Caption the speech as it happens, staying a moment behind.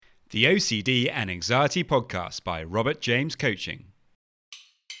The OCD and Anxiety Podcast by Robert James Coaching.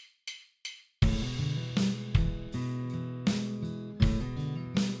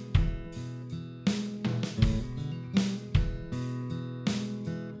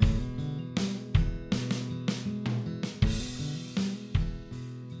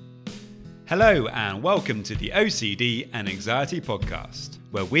 Hello and welcome to the OCD and Anxiety Podcast,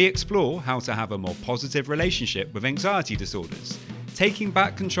 where we explore how to have a more positive relationship with anxiety disorders, taking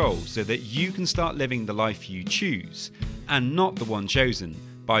back control so that you can start living the life you choose and not the one chosen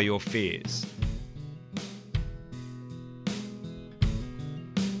by your fears.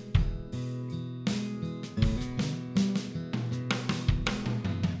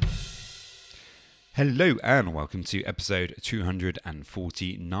 Hello and welcome to episode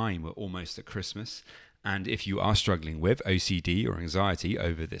 249. We're almost at Christmas, and if you are struggling with OCD or anxiety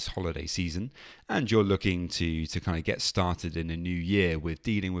over this holiday season and you're looking to kind of get started in a new year with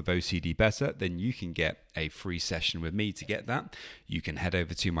dealing with OCD better, then you can get a free session with me. To get that, you can head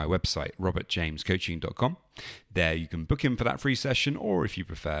over to my website, robertjamescoaching.com. There you can book in for that free session, or if you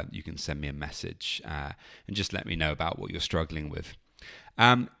prefer, you can send me a message and just let me know about what you're struggling with.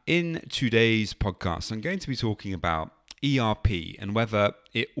 In today's podcast, I'm going to be talking about ERP and whether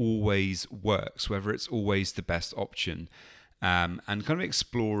it always works, whether it's always the best option, and kind of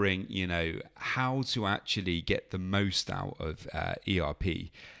exploring, how to actually get the most out of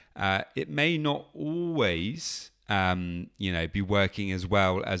ERP. It may not always, be working as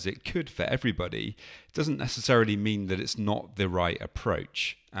well as it could for everybody. It doesn't necessarily mean that it's not the right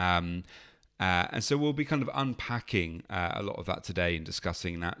approach. And so we'll be kind of unpacking a lot of that today and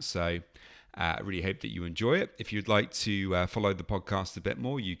discussing that. So I really hope that you enjoy it. If you'd like to follow the podcast a bit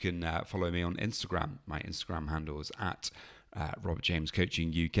more, you can follow me on Instagram. My Instagram handle is at Robert James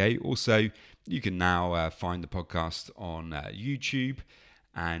Coaching UK. Also, you can now find the podcast on YouTube,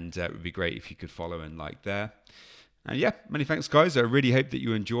 and it would be great if you could follow and like there. And yeah, many thanks, guys. I really hope that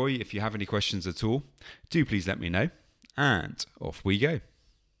you enjoy. If you have any questions at all, do please let me know. And off we go.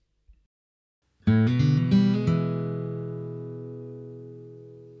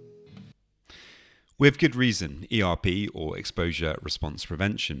 With good reason, ERP, or exposure response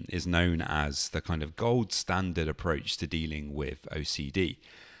prevention, is known as the kind of gold standard approach to dealing with OCD.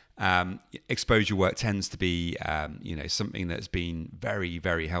 Exposure work tends to be, something that's been very,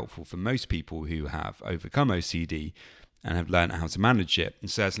 very helpful for most people who have overcome OCD and have learned how to manage it. And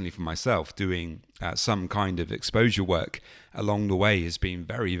certainly for myself, doing some kind of exposure work along the way has been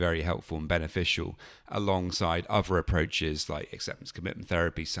very, very helpful and beneficial, alongside other approaches like acceptance commitment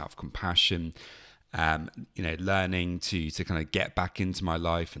therapy, self-compassion, learning to kind of get back into my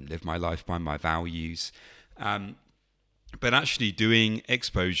life and live my life by my values. But actually doing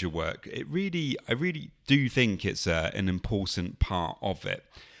exposure work, I really do think it's an important part of it.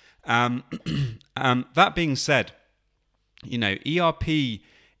 That being said, ERP,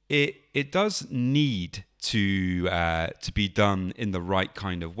 it does need to be done in the right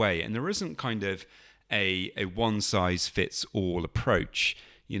kind of way, and there isn't kind of a one size fits all approach,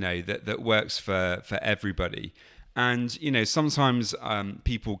 that works for everybody. And sometimes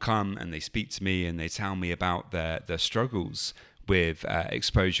people come and they speak to me and they tell me about their struggles with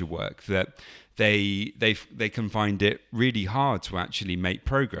exposure work, that they can find it really hard to actually make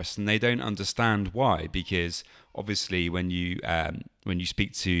progress, and they don't understand why. Because obviously, when you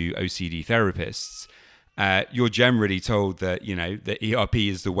speak to OCD therapists, you're generally told that that ERP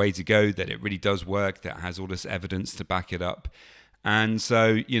is the way to go, that it really does work, that has all this evidence to back it up. And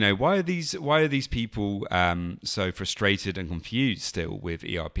so, why are these people so frustrated and confused still with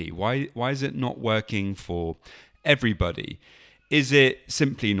ERP? Why is it not working for everybody? Is it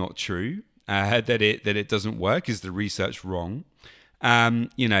simply not true that it doesn't work? Is the research wrong?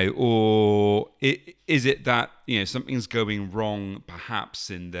 Or is it that something's going wrong,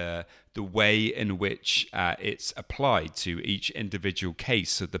 perhaps in the way in which it's applied to each individual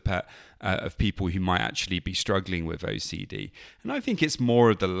case of people who might actually be struggling with OCD? And I think it's more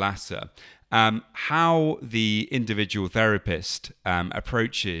of the latter. How the individual therapist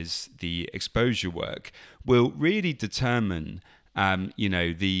approaches the exposure work will really determine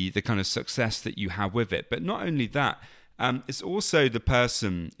the kind of success that you have with it. But not only that, it's also the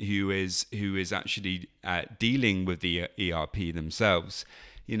person who is actually dealing with the ERP themselves.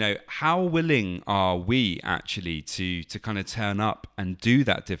 How willing are we actually to kind of turn up and do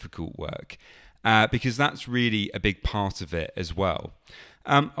that difficult work? Because that's really a big part of it as well.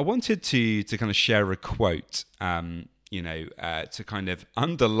 I wanted to kind of share a quote, to kind of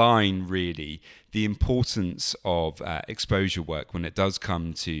underline really the importance of exposure work when it does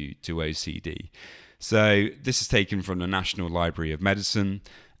come to OCD. So this is taken from the National Library of Medicine,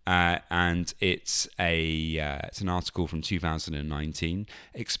 and it's an article from 2019,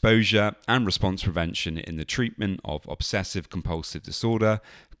 Exposure and Response Prevention in the Treatment of Obsessive Compulsive Disorder,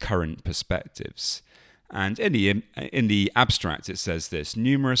 Current Perspectives. And in the abstract, it says this: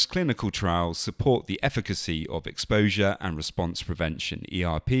 numerous clinical trials support the efficacy of exposure and response prevention,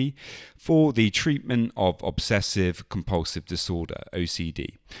 ERP, for the treatment of obsessive compulsive disorder,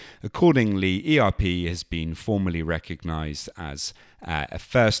 OCD. Accordingly, ERP has been formally recognized as a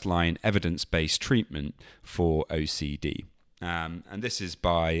first-line evidence-based treatment for OCD. And this is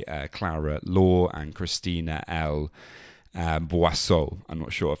by Clara Law and Christina L. Boisseau. I'm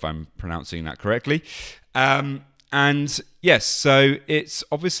not sure if I'm pronouncing that correctly. And yes, so it's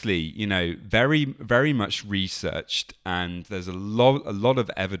obviously, very, very much researched, and there's a lot of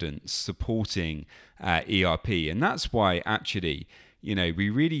evidence supporting ERP. And that's why actually, we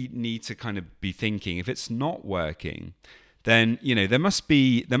really need to kind of be thinking, if it's not working, then, there must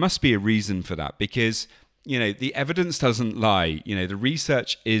be a reason for that, because, the evidence doesn't lie. The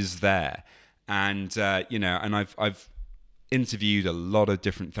research is there. And, and I've interviewed a lot of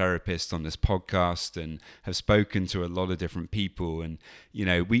different therapists on this podcast and have spoken to a lot of different people. And,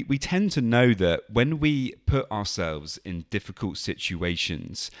 we tend to know that when we put ourselves in difficult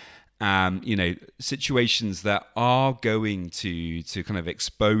situations, situations that are going to kind of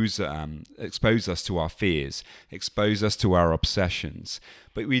expose us to our fears, expose us to our obsessions,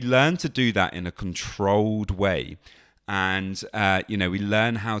 but we learn to do that in a controlled way. And, we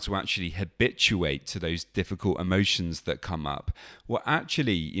learn how to actually habituate to those difficult emotions that come up. Well,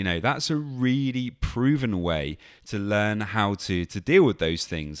 actually, that's a really proven way to learn how to deal with those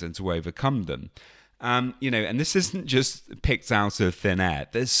things and to overcome them. And this isn't just picked out of thin air.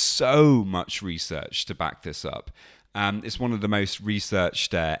 There's so much research to back this up. It's one of the most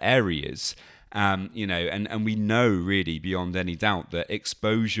researched areas, and we know really beyond any doubt that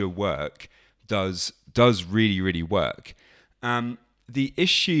exposure work does really, really work. The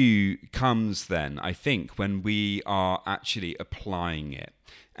issue comes then, I think, when we are actually applying it.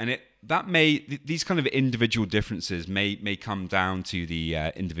 And these kind of individual differences may come down to the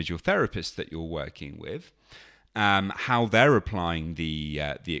individual therapist that you're working with, how they're applying the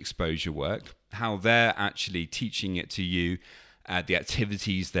exposure work, how they're actually teaching it to you, the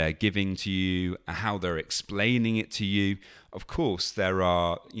activities they're giving to you, how they're explaining it to you. Of course, there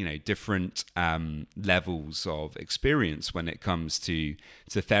are different levels of experience when it comes to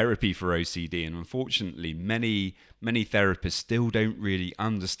therapy for OCD, and unfortunately, many therapists still don't really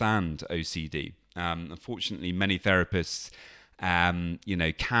understand OCD. Unfortunately, many therapists,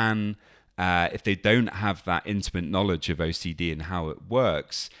 can if they don't have that intimate knowledge of OCD and how it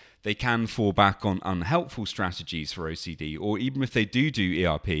works, they can fall back on unhelpful strategies for OCD, or even if they do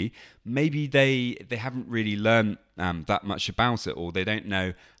ERP, maybe they haven't really learned that much about it, or they don't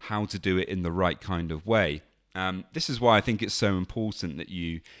know how to do it in the right kind of way. This is why I think it's so important that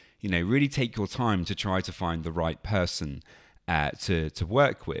you really take your time to try to find the right person to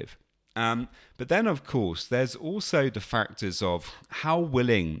work with. But then, of course, there's also the factors of how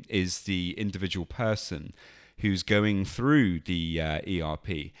willing is the individual person who's going through the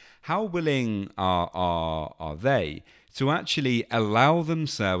ERP. How willing are they to actually allow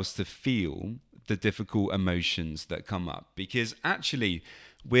themselves to feel the difficult emotions that come up? Because actually,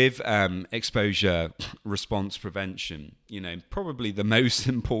 with exposure response prevention, probably the most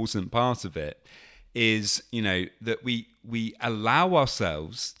important part of it is, that we allow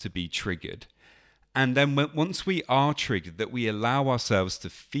ourselves to be triggered. And then once we are triggered, that we allow ourselves to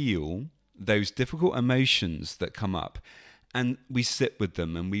feel those difficult emotions that come up, and we sit with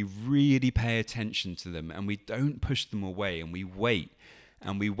them and we really pay attention to them, and we don't push them away, and we wait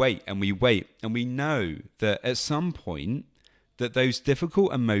and we wait and we wait, and we know that at some point that those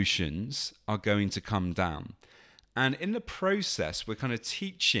difficult emotions are going to come down. And in the process, we're kind of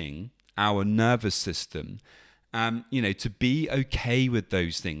teaching our nervous system to be okay with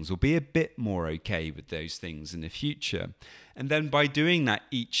those things, or be a bit more okay with those things in the future. And then by doing that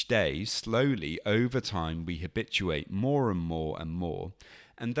each day, slowly over time, we habituate more and more and more.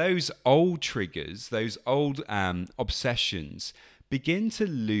 And those old triggers, those old obsessions begin to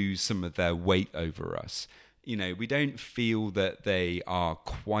lose some of their weight over us. We don't feel that they are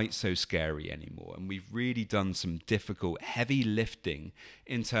quite so scary anymore. And we've really done some difficult, heavy lifting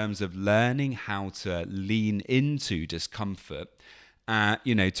in terms of learning how to lean into discomfort,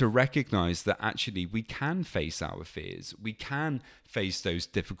 to recognize that actually we can face our fears. We can face those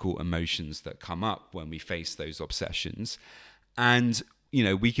difficult emotions that come up when we face those obsessions. And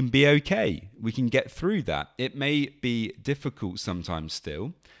we can be okay. We can get through that. It may be difficult sometimes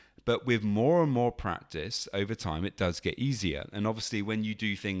still, But with more and more practice over time, it does get easier. And obviously, when you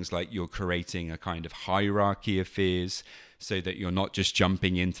do things like you're creating a kind of hierarchy of fears, so that you're not just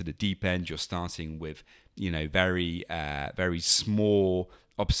jumping into the deep end, you're starting with, very small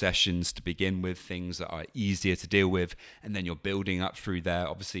obsessions to begin with, things that are easier to deal with, and then you're building up through there.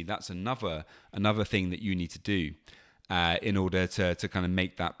 Obviously, that's another thing that you need to do. In order to kind of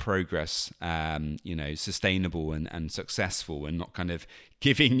make that progress, sustainable and successful, and not kind of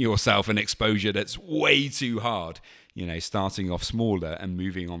giving yourself an exposure that's way too hard, starting off smaller and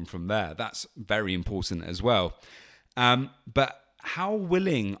moving on from there. That's very important as well. But how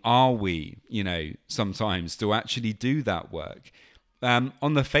willing are we, sometimes to actually do that work?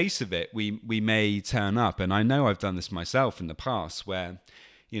 On the face of it, we may turn up, and I know I've done this myself in the past where,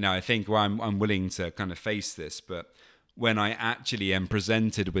 I think, well, I'm willing to kind of face this, but when I actually am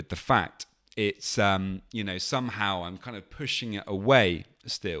presented with the fact, it's, somehow I'm kind of pushing it away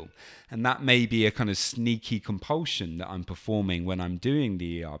still. And that may be a kind of sneaky compulsion that I'm performing when I'm doing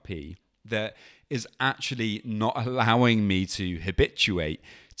the ERP that is actually not allowing me to habituate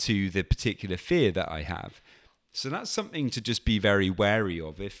to the particular fear that I have. So that's something to just be very wary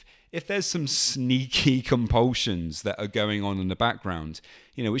of. If there's some sneaky compulsions that are going on in the background,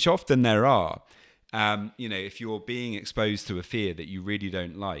 which often there are, if you're being exposed to a fear that you really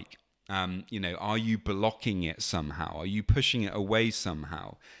don't like, are you blocking it somehow? Are you pushing it away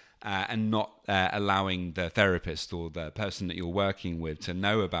somehow? And not allowing the therapist or the person that you're working with to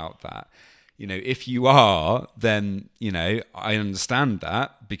know about that? If you are, then, I understand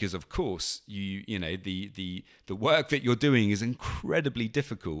that, because of course the work that you're doing is incredibly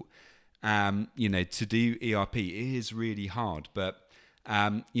difficult. To do ERP is really hard, but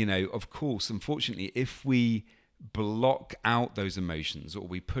of course, unfortunately, if we block out those emotions or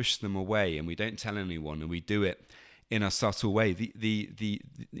we push them away and we don't tell anyone and we do it in a subtle way, the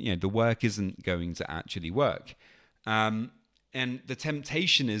work isn't going to actually work. And the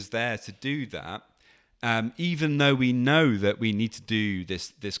temptation is there to do that, even though we know that we need to do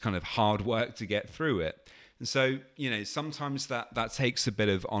this kind of hard work to get through it. And so, sometimes that takes a bit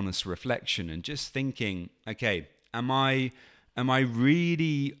of honest reflection and just thinking, okay, am I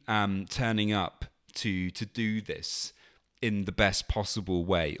really turning up to do this in the best possible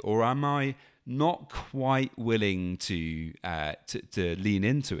way, or am I not quite willing to lean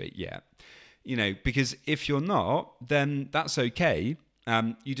into it yet? Because if you're not, then that's okay.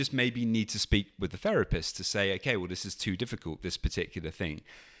 You just maybe need to speak with the therapist to say, okay, well, this is too difficult, this particular thing.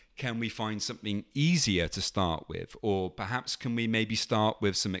 Can we find something easier to start with? Or perhaps can we maybe start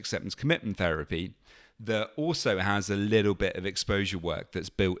with some acceptance commitment therapy that also has a little bit of exposure work that's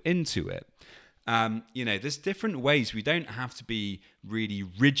built into it? There's different ways. We don't have to be really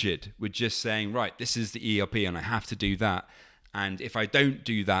rigid with just saying, right, this is the ERP and I have to do that. And if I don't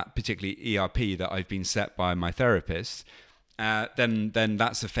do that particular ERP that I've been set by my therapist, then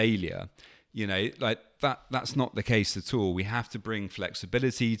that's a failure. That's not the case at all. We have to bring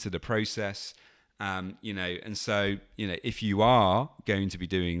flexibility to the process. And so, if you are going to be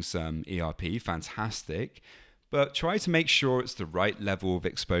doing some ERP, fantastic, but try to make sure it's the right level of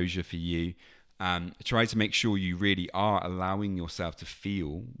exposure for you. Try to make sure you really are allowing yourself to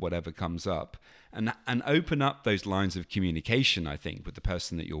feel whatever comes up, and open up those lines of communication, I think, with the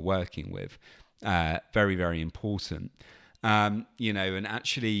person that you're working with. Very, very important. And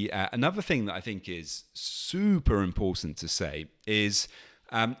actually, another thing that I think is super important to say is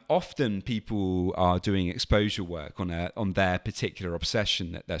often people are doing exposure work on their particular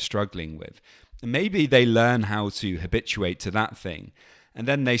obsession that they're struggling with. And maybe they learn how to habituate to that thing, and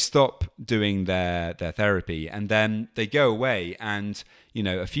then they stop doing their therapy, and then they go away, and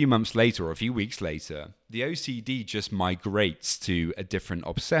a few months later or a few weeks later, the OCD just migrates to a different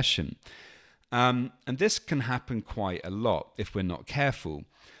obsession. And this can happen quite a lot if we're not careful.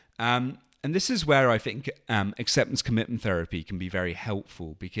 And this is where I think acceptance commitment therapy can be very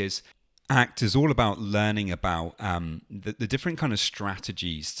helpful, because ACT is all about learning about the different kind of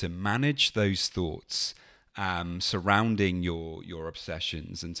strategies to manage those thoughts surrounding your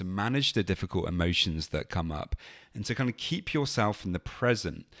obsessions, and to manage the difficult emotions that come up, and to kind of keep yourself in the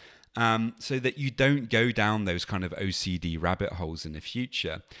present, so that you don't go down those kind of OCD rabbit holes in the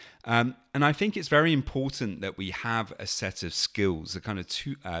future. And I think it's very important that we have a set of skills, a kind of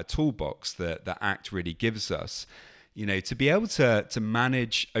toolbox that ACT really gives us, to be able to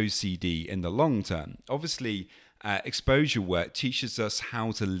manage OCD in the long term. Obviously, exposure work teaches us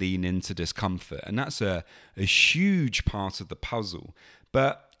how to lean into discomfort, and that's a huge part of the puzzle.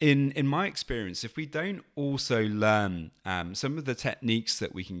 But in my experience, if we don't also learn some of the techniques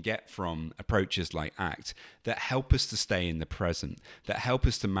that we can get from approaches like ACT that help us to stay in the present, that help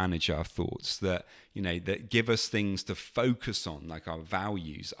us to manage our thoughts, that that give us things to focus on, like our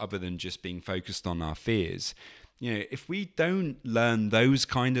values, other than just being focused on our fears. If we don't learn those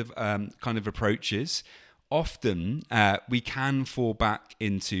kind of approaches, often we can fall back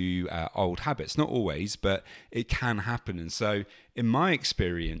into old habits. Not always, but it can happen. And so in my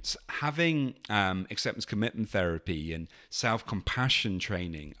experience, having acceptance commitment therapy and self-compassion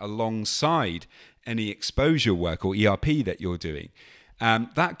training alongside any exposure work or ERP that you're doing,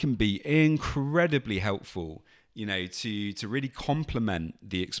 that can be incredibly helpful, to really complement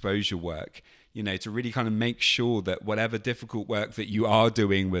the exposure work, to really kind of make sure that whatever difficult work that you are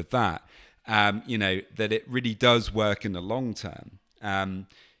doing with that, that it really does work in the long term.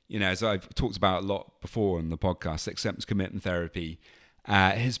 As I've talked about a lot before on the podcast, acceptance commitment therapy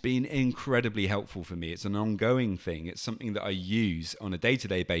has been incredibly helpful for me. It's an ongoing thing. It's something that I use on a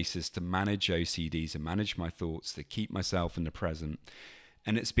day-to-day basis to manage OCDs and manage my thoughts, to keep myself in the present.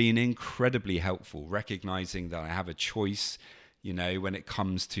 And it's been incredibly helpful, recognizing that I have a choice, when it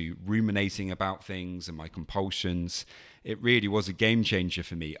comes to ruminating about things and my compulsions. It really was a game changer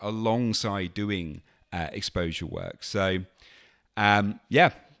for me alongside doing exposure work. So,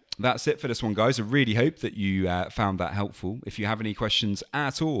 that's it for this one, guys. I really hope that you found that helpful. If you have any questions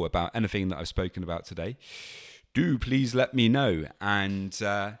at all about anything that I've spoken about today, do please let me know. And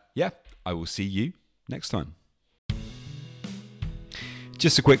I will see you next time.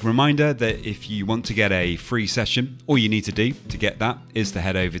 Just a quick reminder that if you want to get a free session, all you need to do to get that is to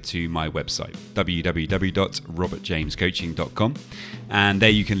head over to my website, www.robertjamescoaching.com. And there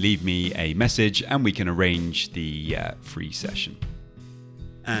you can leave me a message and we can arrange the free session.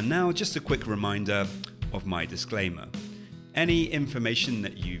 And now just a quick reminder of my disclaimer. Any information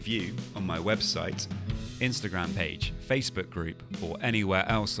that you view on my website, Instagram page, Facebook group, or anywhere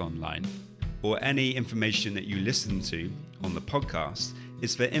else online, or any information that you listen to on the podcast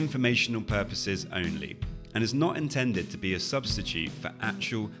is for informational purposes only and is not intended to be a substitute for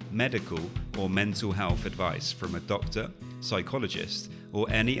actual medical or mental health advice from a doctor, psychologist, or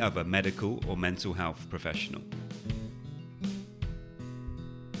any other medical or mental health professional.